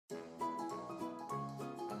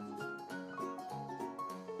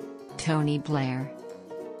Tony Blair.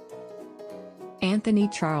 Anthony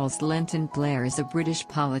Charles Lynton Blair is a British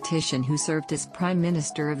politician who served as Prime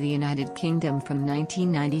Minister of the United Kingdom from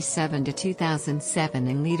 1997 to 2007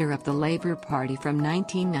 and leader of the Labour Party from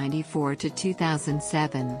 1994 to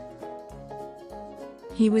 2007.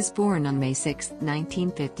 He was born on May 6,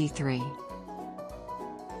 1953.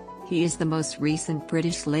 He is the most recent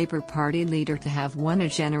British Labour Party leader to have won a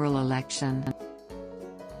general election.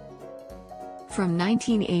 From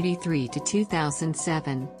 1983 to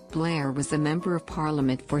 2007, Blair was a Member of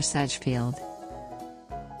Parliament for Sedgefield.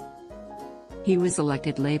 He was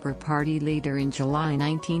elected Labour Party leader in July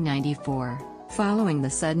 1994, following the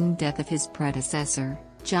sudden death of his predecessor,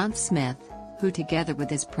 John Smith, who together with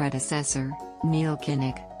his predecessor, Neil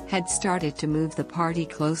Kinnock, had started to move the party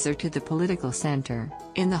closer to the political centre,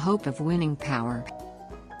 in the hope of winning power.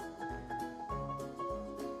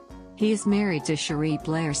 He is married to Cherie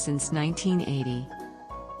Blair since 1980.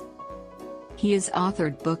 He has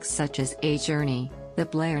authored books such as A Journey, The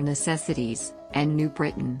Blair Necessities, and New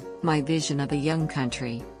Britain, My Vision of a Young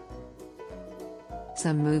Country.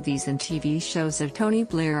 Some movies and TV shows of Tony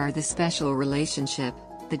Blair are The Special Relationship,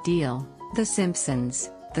 The Deal, The Simpsons,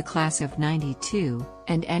 The Class of '92,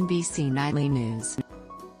 and NBC Nightly News.